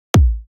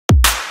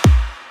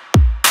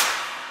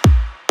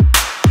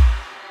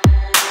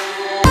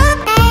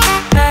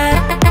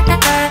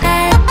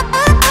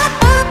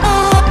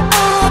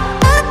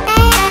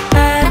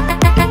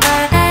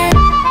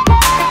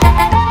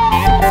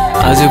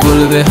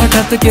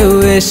হঠাৎ কেউ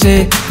এসে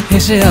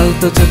হেসে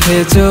আলতো চোখে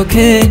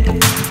চোখে,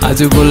 আজ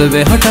বলবে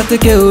হঠাৎ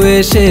কেউ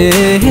এসে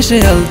হেসে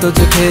আলতো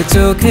চোখে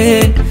চোখে,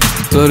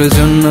 তোর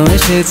জন্য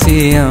এসেছি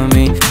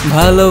আমি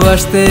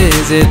ভালোবাসতে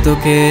যে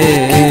তোকে।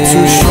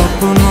 কিছু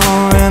স্বপ্ন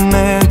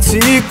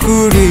এনেছি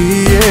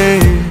কুড়িয়ে,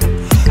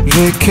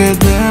 রেখে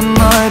দে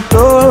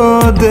নয়তো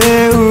দে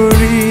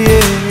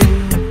উড়িয়ে।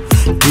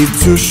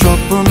 কিছু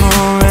স্বপ্ন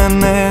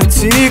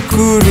এনেছি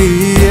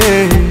কুড়িয়ে,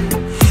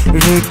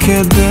 রেখে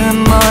দে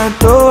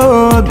নয়তো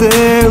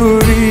দে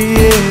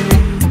উড়িয়ে।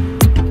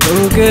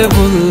 তোকে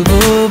বলবো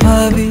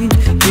ভাবি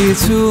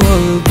কিছু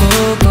অল্প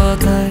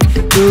কথায়,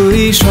 তুই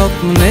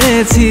স্বপ্নে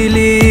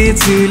ছিলি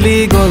ছিলি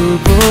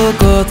গল্প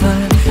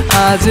কথায়,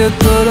 আজ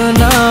তোর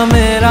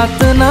নামে রাত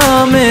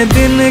নামে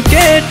দিন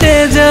কেটে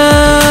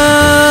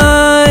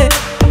যায়।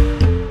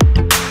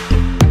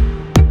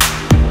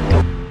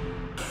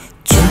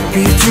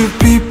 চুপি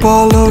চুপি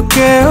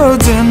পলকেও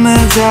জেনে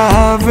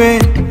যাবে,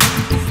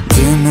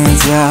 জেনে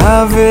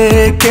যাবে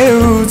কেউ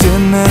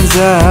জেনে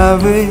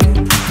যাবে।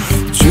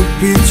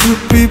 চুপি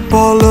চুপি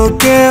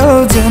পলকেও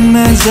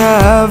জেনে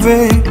যাবে,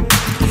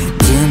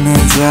 জেনে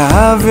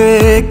যাবে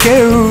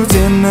কেউ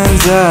জেনে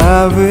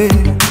যাবে।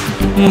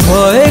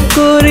 ভয়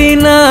করি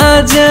না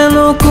যেন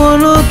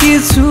কোনো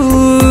কিছু,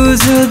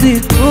 যদি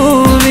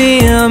তুমি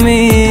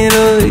আমি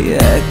রই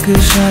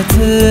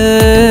একসাথে।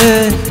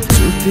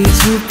 চুপি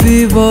চুপি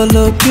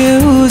বলো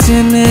কেউ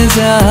জেনে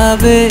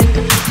যাবে,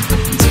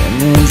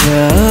 জেনে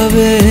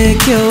যাবে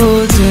কেউ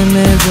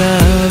জেনে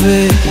যাবে।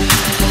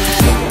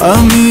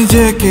 আমি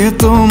যে কে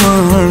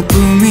তোমার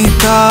তুমি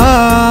তা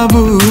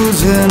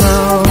বুঝে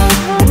নাও,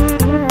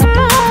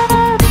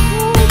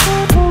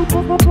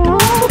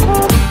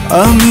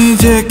 আমি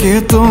যে কে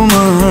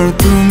তোমার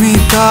তুমি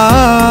তা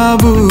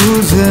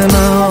বুঝে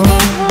নাও।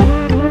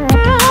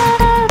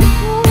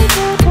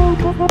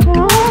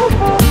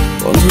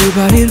 বন্ধুর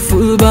বাড়ির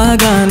ফুল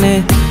বাগানে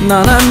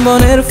নানান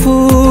বনের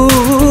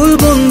ফুল,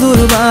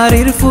 বন্ধুর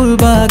বাড়ির ফুল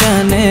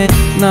বাগানে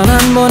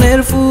নানান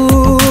বনের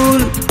ফুল,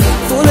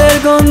 ফুলের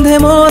গন্ধে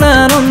মন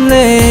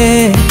আনন্দে,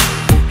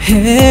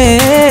 হে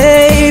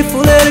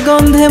ফুলের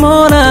গন্ধে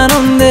মন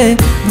আনন্দে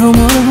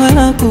ভ্রমণ হয়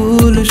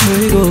আকুল।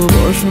 সইগ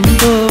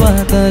বসন্ত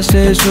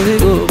বাতাসে,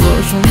 সইগ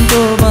বসন্ত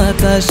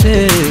বাতাসে,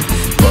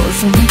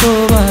 বসন্ত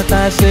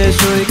বাতাসে,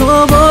 সইগ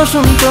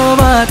বসন্ত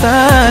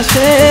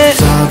বাতাসে।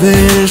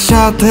 তাদের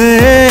সাথে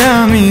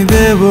আমি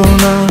দেব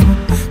না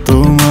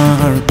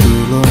তোমার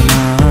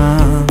তুলনা,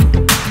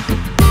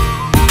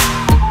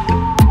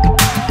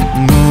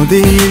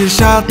 নদীর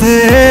সাথে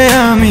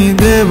আমি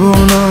দেব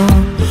না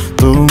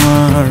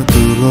তোমার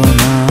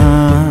তুলনা।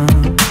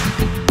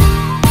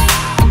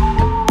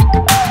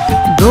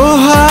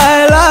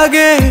 দোহায়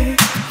লাগে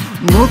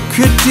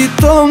মুখটি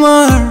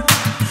তোমার,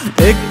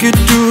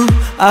 একটু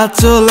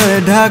আঁচলে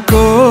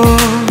ঢাকো।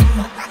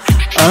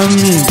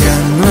 আমি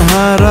জ্ঞান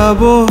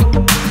হারাবো,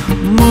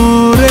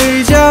 মরেই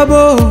যাব,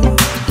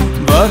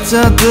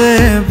 বাঁচাতে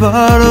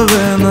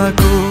পারবে না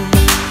কো।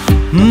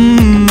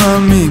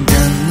 আমি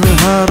জ্ঞান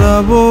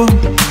হারাবো,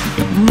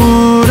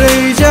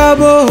 মরেই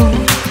যাব,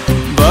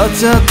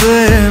 বাঁচাতে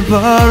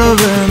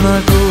পারবে না।